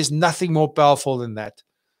inside, and there's nothing more powerful than that.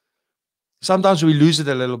 Sometimes we lose it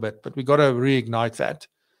a little bit, but we got to reignite that.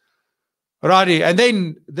 Alrighty, and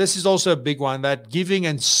then this is also a big one, that giving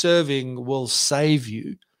and serving will save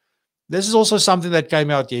you. This is also something that came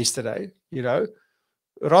out yesterday. You know,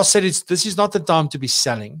 Ross said this is not the time to be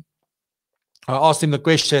selling. I asked him the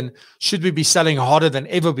question, should we be selling harder than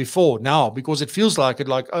ever before now? Because it feels like it,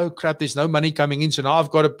 like, oh crap, there's no money coming in, so now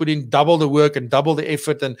I've got to put in double the work and double the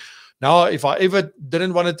effort. And now if I ever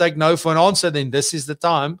didn't want to take no for an answer, then this is the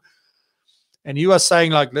time. And he was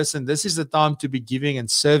saying, like, listen, this is the time to be giving and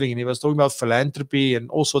serving. And he was talking about philanthropy and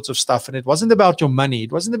all sorts of stuff. And it wasn't about your money.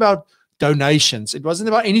 It wasn't about donations. It wasn't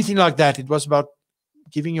about anything like that. It was about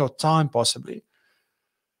giving your time, possibly.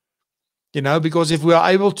 You know, because if we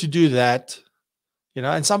are able to do that, you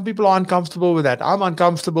know, and some people are uncomfortable with that. I'm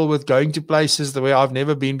uncomfortable with going to places the way I've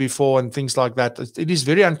never been before and things like that. It is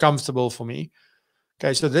very uncomfortable for me.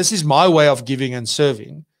 Okay, so this is my way of giving and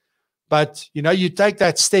serving. But, you know, you take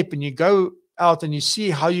that step and you go out and you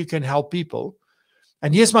see how you can help people.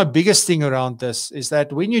 And here's my biggest thing around this is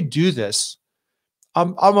that when you do this, I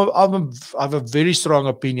have a very strong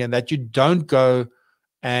opinion that you don't go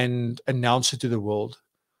and announce it to the world.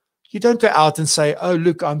 You don't go out and say, oh,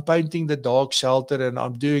 look, I'm painting the dog shelter and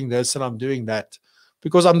I'm doing this and I'm doing that,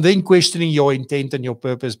 because I'm then questioning your intent and your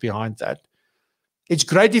purpose behind that. It's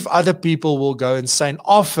great if other people will go and say, and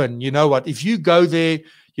often, you know what, if you go there,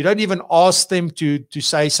 you don't even ask them to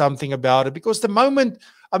say something about it, because the moment,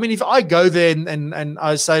 I mean, if I go there and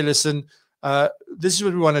I say, listen, this is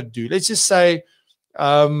what we want to do. Let's just say,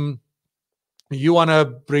 you want to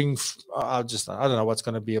bring, I don't know what's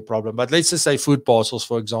going to be a problem, but let's just say food parcels,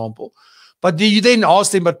 for example. But do you then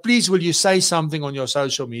ask them, but please, will you say something on your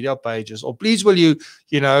social media pages? Or please, will you,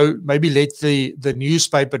 you know, maybe let the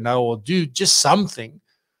newspaper know, or do just something?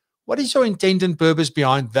 What is your intent and purpose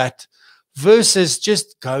behind that? Versus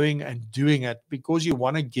just going and doing it because you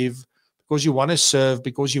want to give, because you want to serve,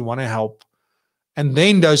 because you want to help. And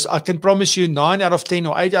then those, I can promise you 9 out of 10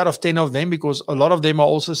 or 8 out of 10 of them, because a lot of them are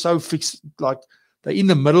also so fixed, like they're in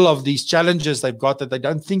the middle of these challenges they've got, that they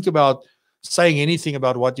don't think about saying anything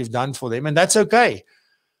about what you've done for them. And that's okay,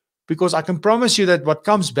 because I can promise you that what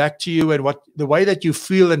comes back to you and what the way that you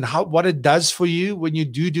feel and what it does for you when you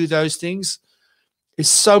do those things is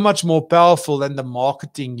so much more powerful than the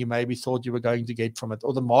marketing you maybe thought you were going to get from it,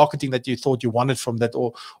 or the marketing that you thought you wanted from that,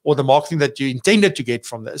 or the marketing that you intended to get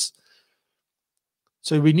from this.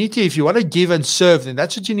 So we need to, if you want to give and serve, then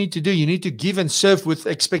that's what you need to do. You need to give and serve with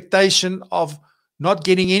expectation of not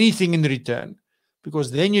getting anything in return, because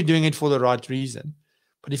then you're doing it for the right reason.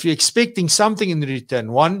 But if you're expecting something in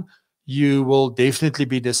return, one, you will definitely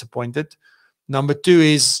be disappointed. Number two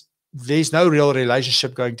is there's no real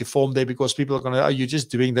relationship going to form there, because people are going to, oh, you're just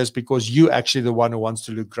doing this because you're actually the one who wants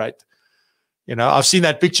to look great. You know, I've seen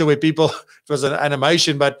that picture where people, it was an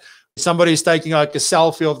animation, but somebody is taking like a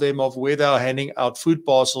selfie of them, of where they are handing out food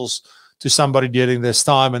parcels to somebody during this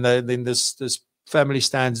time. And then this family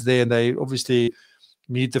stands there and they obviously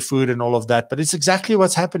need the food and all of that. But it's exactly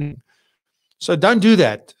what's happening. So don't do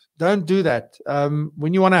that. Don't do that.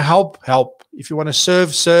 When you want to help, help. If you want to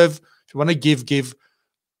serve, serve. If you want to give, give.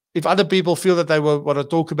 If other people feel that they will want to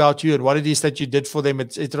talk about you and what it is that you did for them,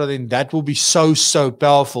 etc., then that will be so, so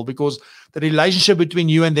powerful, because the relationship between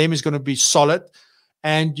you and them is going to be solid.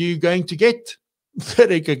 And you're going to get the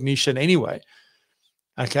recognition anyway.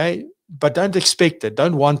 Okay? But don't expect it.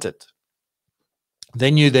 Don't want it.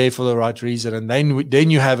 Then you're there for the right reason. And then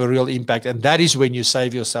you have a real impact. And that is when you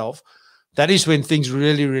save yourself. That is when things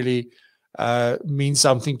really, really mean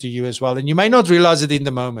something to you as well. And you may not realize it in the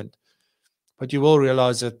moment, but you will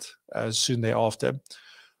realize it soon thereafter.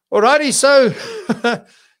 Alrighty. So,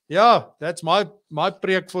 yeah, that's my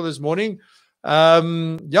preek for this morning.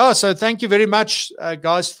 So thank you very much,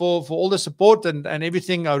 guys, for all the support and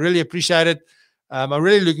everything. I really appreciate it. I'm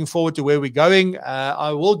really looking forward to where we're going.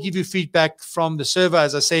 I will give you feedback from the server.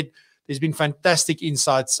 As I said, there's been fantastic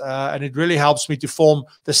insights, and it really helps me to form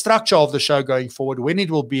the structure of the show going forward, when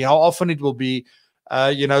it will be, how often it will be,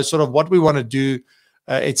 sort of what we want to do,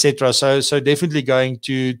 etc. So definitely going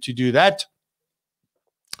to do that.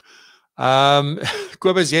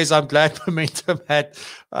 Kobus, yes, I'm glad Momentum had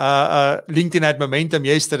LinkedIn had momentum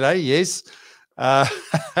yesterday. Yes, I'm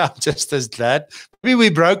just as glad. Maybe we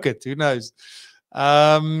broke it. Who knows?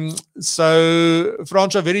 So,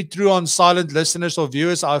 Francois, very true on silent listeners or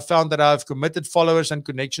viewers. I've found that I've committed followers and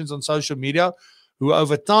connections on social media who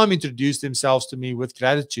over time introduce themselves to me with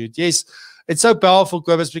gratitude. Yes, it's so powerful,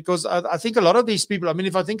 Kobus, because I think a lot of these people, I mean,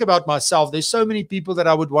 if I think about myself, there's so many people that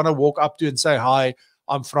I would want to walk up to and say, hi,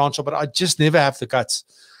 I'm Francois, but I just never have the guts.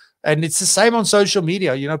 And it's the same on social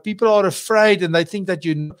media. You know, people are afraid and they think that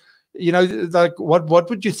like what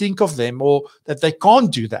would you think of them, or that they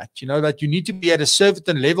can't do that, that you need to be at a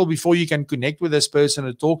certain level before you can connect with this person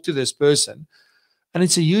or talk to this person. And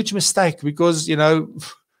it's a huge mistake, because,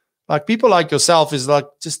 like people like yourself is like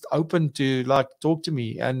just open to like talk to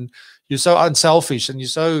me, and you're so unselfish, and you're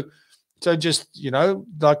so just,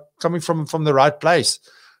 like coming from the right place.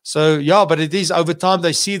 So yeah, but it is over time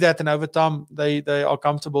they see that, and over time they are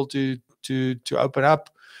comfortable to open up.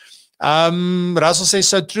 Russell says,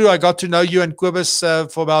 so true. I got to know you and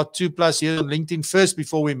Kobus for about 2+ years on LinkedIn first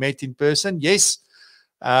before we met in person. Yes.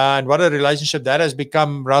 And what a relationship that has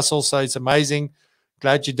become, Russell. So it's amazing.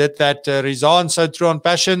 Glad you did that. Rizan, so true on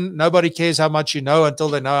passion. Nobody cares how much you know until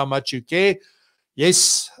they know how much you care.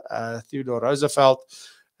 Yes. Theodore Roosevelt.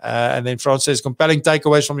 And then France says, compelling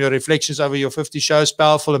takeaways from your reflections over your 50 shows,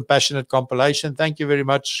 powerful and passionate compilation. Thank you very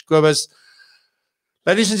much, Kobus.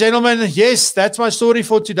 Ladies and gentlemen, yes, that's my story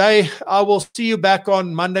for today. I will see you back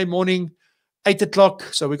on Monday morning, 8 o'clock.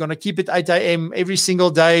 So we're going to keep it 8 a.m. every single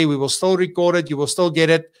day. We will still record it. You will still get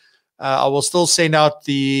it. I will still send out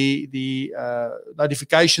the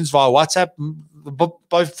notifications via WhatsApp.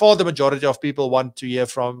 By far, the majority of people want to hear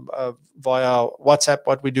from via WhatsApp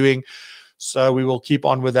what we're doing. So we will keep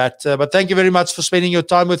on with that. But thank you very much for spending your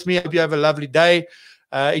time with me. I hope you have a lovely day.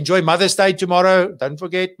 Enjoy Mother's Day tomorrow. Don't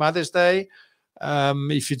forget Mother's Day.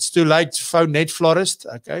 If it's too late, phone Net Florist,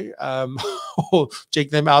 okay? Or check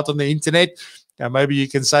them out on the internet. Maybe you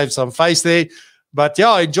can save some face there. But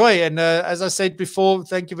yeah, enjoy. And as I said before,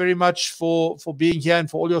 thank you very much for being here and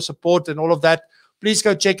for all your support and all of that. Please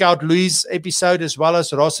go check out Louis' episode as well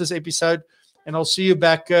as Ross's episode. And I'll see you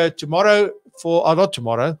back tomorrow not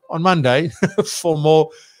tomorrow, on Monday for more.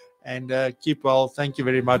 And keep well. Thank you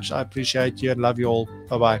very much. I appreciate you and love you all.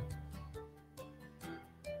 Bye-bye.